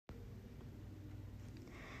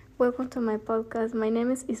Welcome to my podcast. My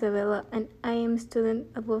name is Isabella and I am a student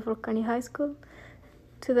at Woodford County High School.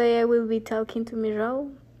 Today I will be talking to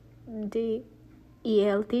Miraul, the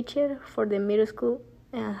EL teacher for the middle school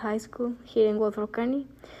and high school here in Woodford County.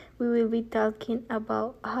 We will be talking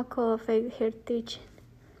about how could affect her teaching.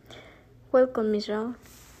 Welcome, Miraul.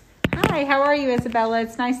 Hi, how are you, Isabella?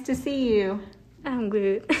 It's nice to see you. I'm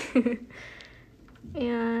good.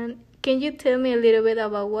 And can you tell me a little bit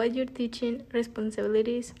about what your teaching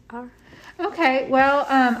responsibilities are? Okay, well,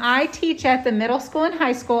 I teach at the middle school and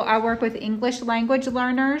high school. I work with English language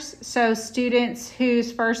learners, so students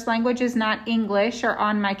whose first language is not English are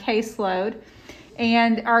on my caseload.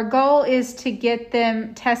 And our goal is to get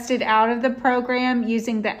them tested out of the program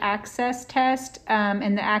using the Access test.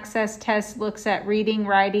 And the Access test looks at reading,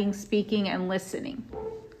 writing, speaking, and listening.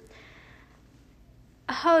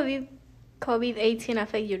 How did COVID-18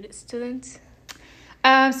 affect your students?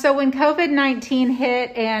 So when COVID-19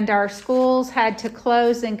 hit and our schools had to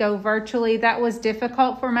close and go virtually, that was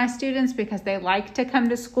difficult for my students because they like to come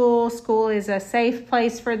to school. School is a safe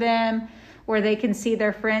place for them where they can see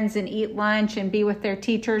their friends and eat lunch and be with their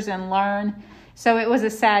teachers and learn. So it was a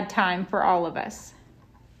sad time for all of us.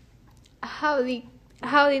 How did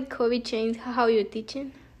COVID change how you're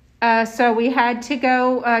teaching? So we had to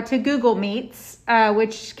go to Google Meets,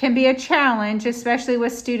 which can be a challenge, especially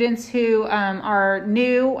with students who are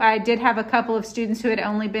new. I did have a couple of students who had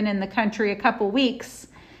only been in the country a couple weeks,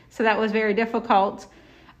 so that was very difficult.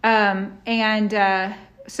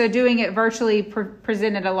 So doing it virtually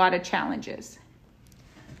presented a lot of challenges.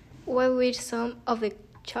 What were some of the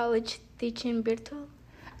challenges teaching virtual?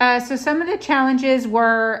 So some of the challenges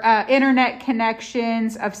were internet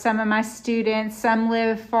connections of some of my students. Some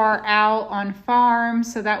live far out on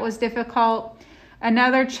farms, so that was difficult.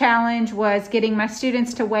 Another challenge was getting my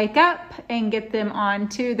students to wake up and get them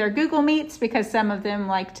onto their Google Meets because some of them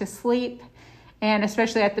like to sleep. And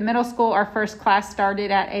especially at the middle school, our first class started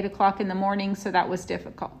at 8 o'clock in the morning, so that was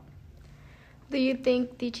difficult. Do you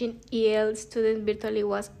think teaching EL students virtually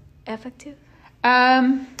was effective?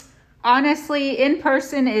 Honestly, in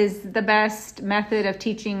person is the best method of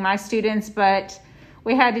teaching my students, but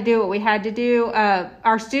we had to do what we had to do.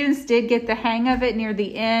 Our students did get the hang of it near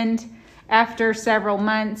the end. After several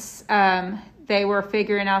months, they were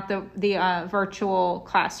figuring out the virtual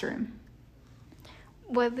classroom.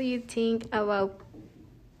 What do you think about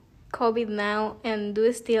COVID now, and do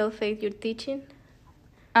it still affect your teaching?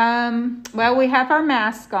 Well, we have our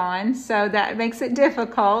mask on, so that makes it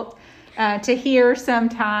difficult to hear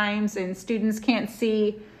sometimes, and students can't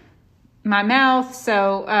see my mouth.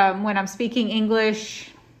 So when I'm speaking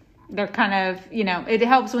English, they're kind of, it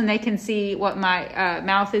helps when they can see what my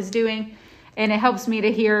mouth is doing. And it helps me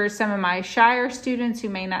to hear some of my shyer students who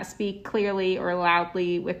may not speak clearly or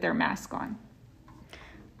loudly with their mask on.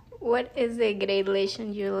 What is the great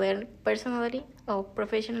lesson you learned personally or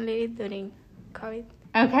professionally during COVID?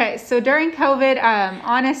 Okay, so during COVID,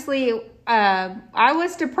 honestly, I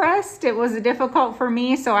was depressed. It was difficult for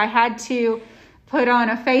me, so I had to put on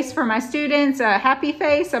a face for my students, a happy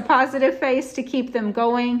face, a positive face to keep them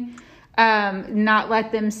going, not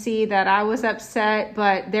let them see that I was upset.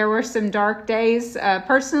 But there were some dark days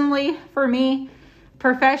personally for me.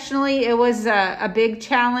 Professionally, it was a big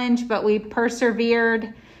challenge, but we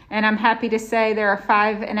persevered. And I'm happy to say there are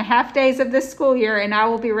 5.5 days of this school year, and I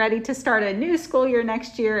will be ready to start a new school year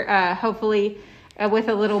next year, hopefully with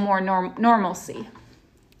a little more normalcy.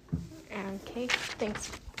 Okay,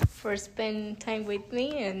 thanks for spending time with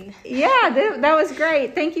me. And yeah, that was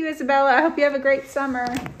great. Thank you, Isabella. I hope you have a great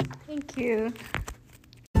summer. Thank you.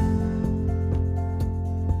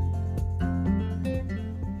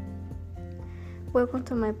 Welcome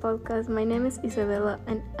to my podcast. My name is Isabella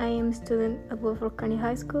and I am a student at Woodford County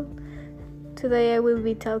High School. Today I will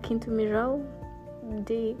be talking to Miraul,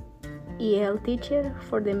 the EL teacher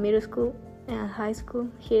for the middle school and high school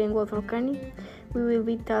here in Woodford County. We will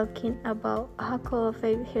be talking about how could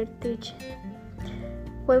affect her teaching.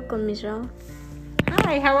 Welcome, Miraul.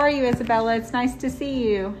 Hi, how are you, Isabella? It's nice to see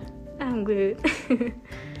you. I'm good.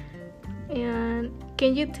 And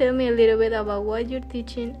can you tell me a little bit about what your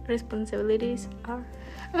teaching responsibilities are?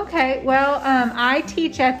 Okay, well, I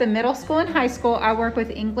teach at the middle school and high school. I work with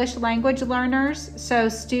English language learners, so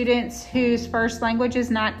students whose first language is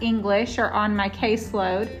not English are on my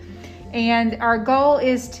caseload. And our goal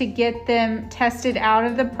is to get them tested out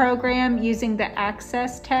of the program using the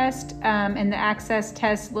Access test. And the Access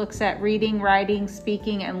test looks at reading, writing,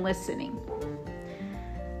 speaking, and listening.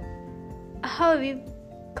 How did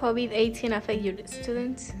COVID-18 affect your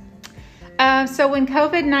students? So when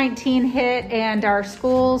COVID-19 hit and our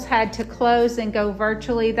schools had to close and go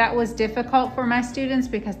virtually, that was difficult for my students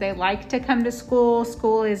because they like to come to school.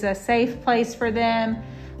 School is a safe place for them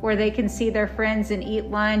where they can see their friends and eat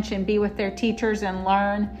lunch and be with their teachers and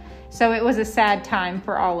learn. So it was a sad time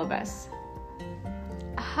for all of us.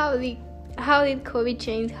 How did COVID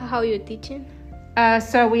change how you're teaching?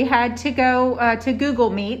 So we had to go to Google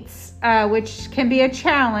Meets, which can be a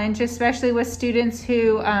challenge, especially with students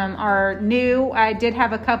who are new. I did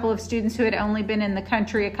have a couple of students who had only been in the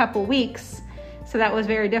country a couple weeks, so that was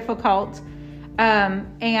very difficult.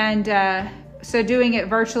 So doing it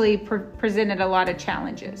virtually presented a lot of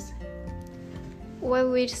challenges. What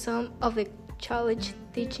were some of the challenges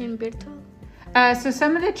teaching virtual? So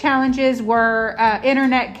some of the challenges were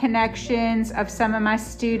internet connections of some of my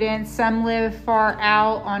students. Some live far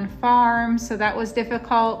out on farms, so that was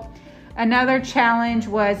difficult. Another challenge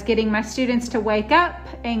was getting my students to wake up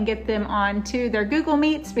and get them onto their Google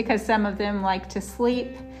Meets because some of them like to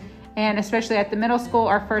sleep. And especially at the middle school,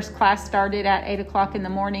 our first class started at 8 o'clock in the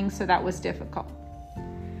morning, so that was difficult.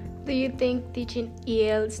 Do you think teaching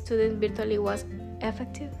EL students virtually was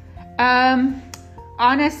effective?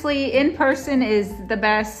 Honestly, in person is the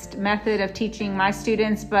best method of teaching my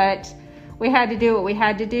students, but we had to do what we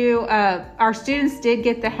had to do. Our students did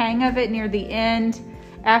get the hang of it near the end.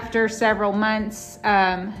 After several months,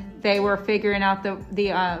 they were figuring out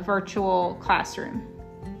the virtual classroom.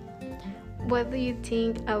 What do you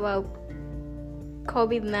think about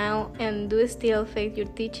COVID now, and do it still affect your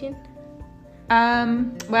teaching?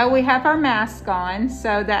 Well, we have our mask on,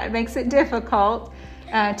 so that makes it difficult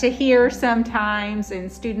to hear sometimes,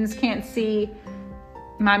 and students can't see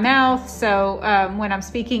my mouth. So when I'm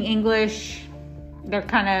speaking English, they're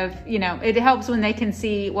kind of, it helps when they can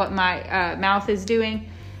see what my mouth is doing.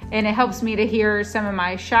 And it helps me to hear some of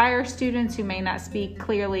my shyer students who may not speak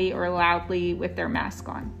clearly or loudly with their mask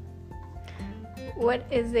on. What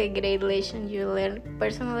is the great lesson you learned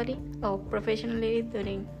personally or professionally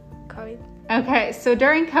during COVID? Okay, so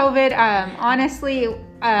during COVID, honestly,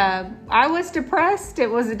 I was depressed.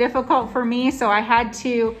 It was difficult for me, so I had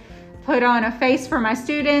to put on a face for my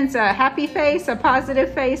students, a happy face, a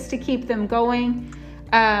positive face to keep them going,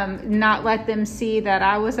 not let them see that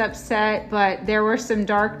I was upset. But there were some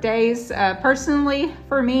dark days personally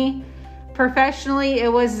for me. Professionally,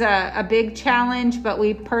 it was a big challenge, but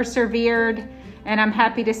we persevered. And I'm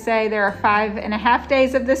happy to say there are 5.5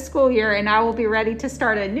 days of this school year, and I will be ready to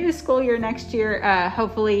start a new school year next year,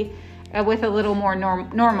 hopefully with a little more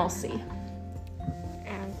normalcy.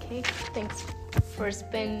 Okay, thanks for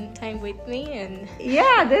spending time with me. And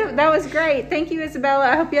yeah, that was great. Thank you, Isabella.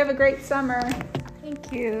 I hope you have a great summer.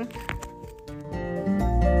 Thank you.